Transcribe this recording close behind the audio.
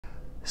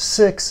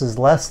6 is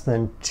less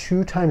than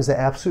 2 times the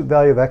absolute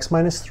value of x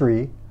minus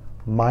 3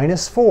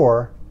 minus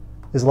 4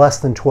 is less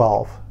than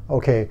 12.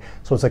 Okay,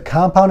 so it's a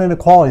compound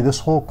inequality. This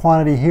whole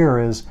quantity here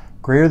is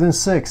greater than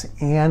 6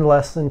 and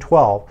less than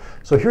 12.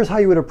 So here's how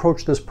you would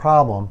approach this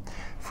problem.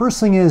 First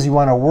thing is you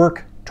want to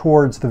work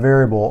towards the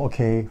variable,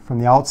 okay, from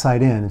the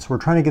outside in. So we're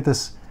trying to get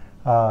this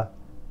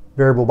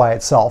variable by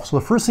itself. So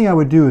the first thing I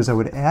would do is I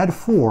would add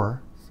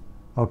 4,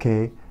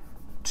 okay,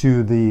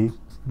 to the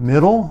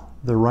middle,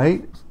 the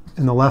right,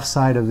 and the left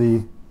side of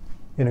the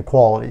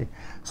inequality.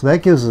 So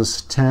that gives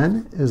us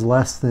 10 is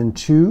less than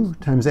 2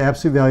 times the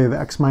absolute value of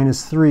x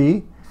minus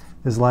 3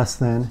 is less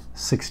than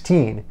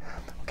 16.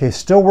 Okay,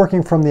 still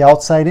working from the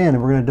outside in,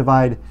 and we're going to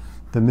divide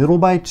the middle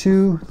by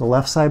 2, the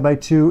left side by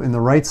 2, and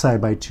the right side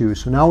by 2.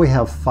 So now we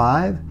have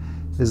 5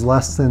 is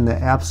less than the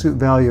absolute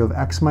value of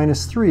x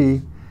minus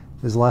 3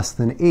 is less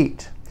than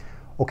 8.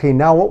 Okay,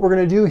 now what we're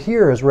going to do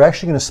here is we're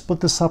actually going to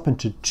split this up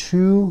into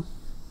 2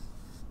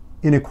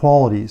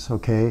 inequalities,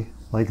 okay,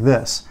 like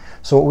this.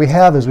 So what we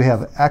have is we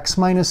have x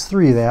minus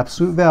 3, the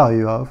absolute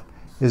value of,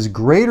 is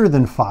greater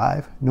than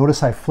 5.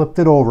 Notice I flipped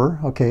it over,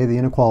 okay, the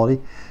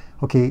inequality.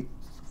 Okay,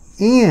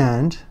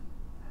 and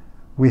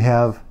we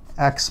have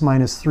x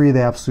minus 3,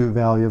 the absolute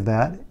value of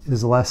that,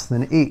 is less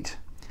than 8.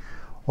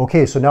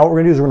 Okay, so now what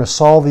we're going to do is we're going to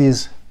solve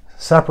these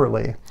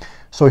separately.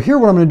 So here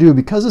what I'm going to do,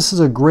 because this is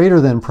a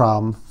greater than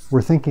problem,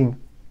 we're thinking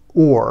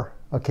or,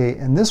 okay,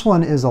 and this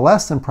one is a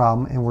less than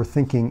problem, and we're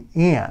thinking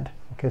and.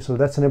 Okay, so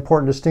that's an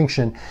important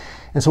distinction.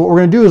 And so what we're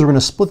going to do is we're going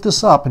to split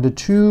this up into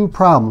 2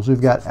 problems.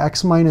 We've got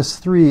x minus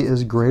 3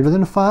 is greater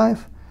than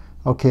 5,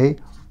 okay,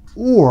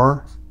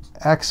 or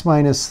x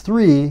minus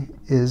 3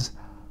 is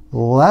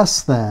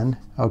less than,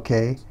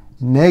 okay,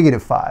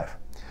 negative 5.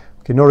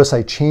 Okay, notice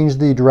I changed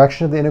the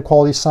direction of the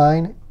inequality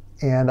sign,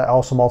 and I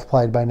also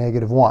multiplied by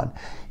negative 1.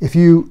 If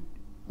you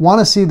want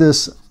to see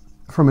this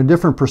from a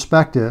different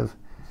perspective,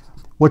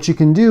 what you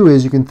can do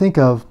is you can think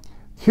of,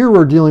 here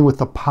we're dealing with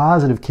the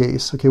positive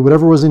case. Okay,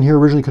 whatever was in here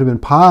originally could have been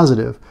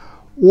positive,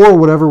 or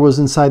whatever was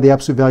inside the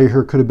absolute value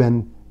here could have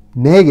been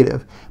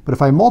negative. But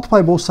if I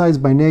multiply both sides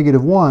by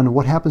negative 1,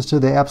 what happens to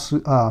the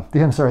absolute,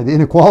 the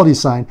inequality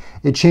sign?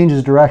 It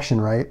changes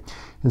direction, right?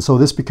 And so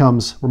this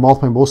becomes, we're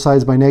multiplying both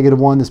sides by negative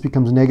 1, this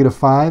becomes negative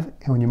 5,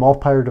 and when you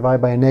multiply or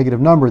divide by a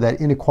negative number,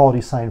 that inequality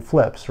sign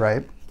flips,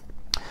 right?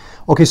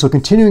 Okay, so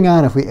continuing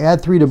on, if we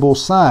add 3 to both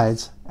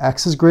sides,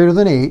 x is greater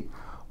than 8,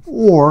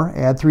 or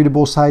add 3 to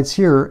both sides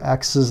here,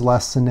 x is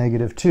less than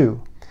negative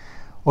 2.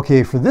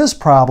 Okay, for this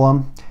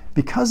problem,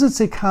 because it's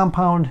a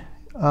compound,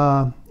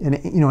 an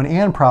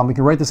and problem, we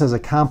can write this as a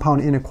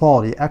compound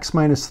inequality. X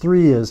minus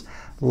 3 is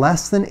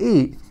less than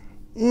 8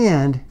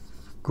 and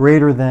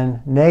greater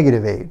than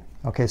negative 8.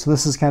 Okay, so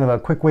this is kind of a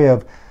quick way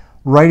of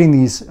writing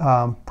these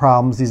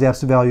problems, these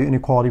absolute value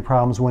inequality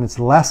problems, when it's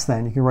less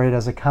than. You can write it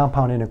as a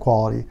compound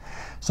inequality.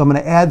 So I'm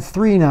going to add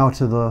 3 now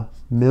to the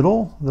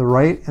middle, the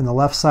right, and the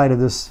left side of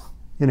this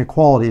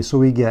inequality. So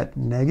we get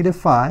negative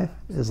 5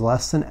 is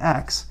less than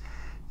x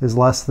is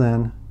less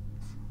than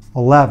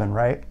 11,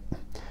 right?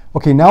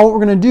 Okay, now what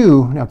we're going to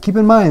do, now keep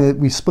in mind that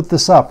we split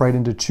this up, right,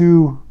 into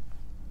 2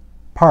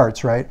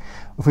 parts, right?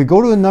 If we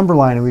go to the number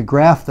line and we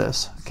graph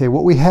this, okay,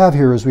 what we have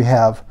here is we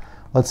have,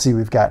 let's see,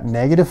 we've got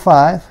negative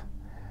 5,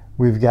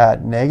 we've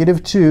got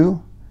negative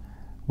 2,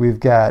 we've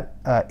got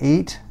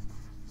 8,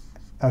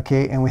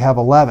 okay, and we have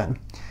 11.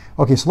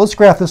 Okay, so let's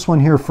graph this one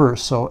here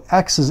first. So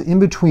x is in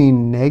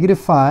between negative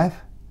 5,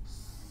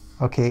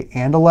 okay,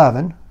 and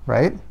 11,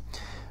 right?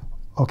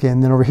 Okay,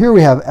 and then over here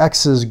we have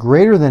x is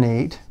greater than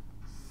 8,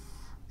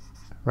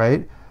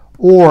 right?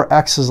 Or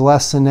x is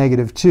less than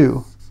negative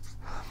 2.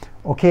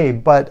 Okay,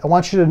 but I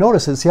want you to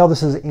notice it. See how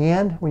this is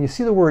and? When you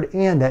see the word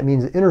and, that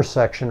means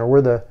intersection, or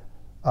where the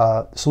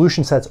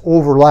solution sets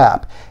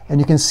overlap. And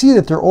you can see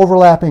that they're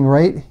overlapping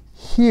right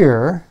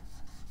here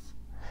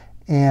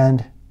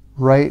and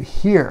right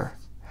here.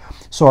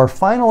 So our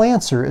final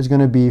answer is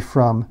going to be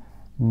from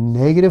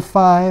negative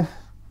 5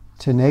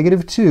 to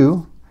negative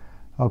 2,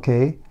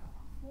 okay?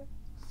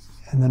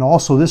 And then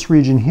also this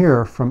region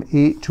here from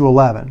 8 to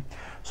 11.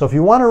 So if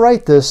you want to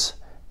write this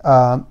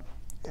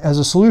as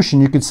a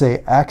solution, you could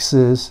say x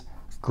is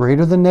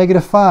greater than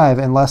negative 5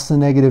 and less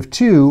than negative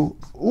 2,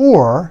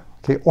 or,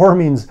 okay, or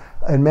means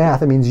in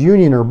math, it means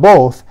union or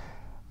both,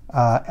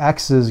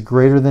 x is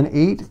greater than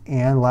 8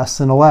 and less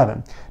than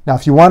 11. Now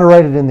if you want to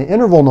write it in the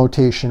interval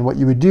notation, what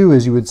you would do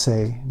is you would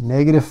say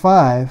negative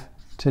 5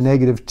 to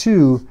negative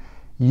 2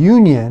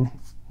 union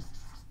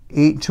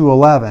 8 to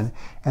 11.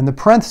 And the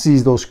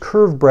parentheses, those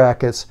curved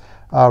brackets,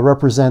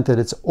 represent that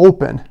it's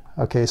open.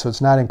 Okay, so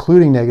it's not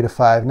including negative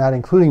 5, not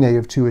including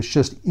negative 2, it's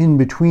just in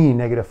between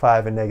negative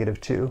 5 and negative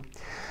 2.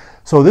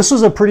 So this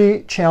was a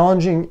pretty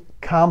challenging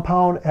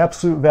compound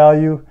absolute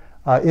value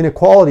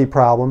inequality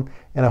problem,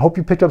 and I hope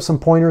you picked up some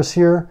pointers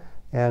here.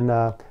 And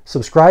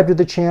subscribe to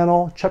the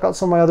channel, check out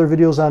some of my other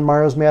videos on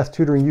Mario's Math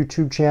Tutoring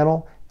YouTube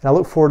channel, and I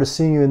look forward to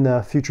seeing you in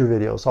the future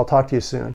videos. I'll talk to you soon.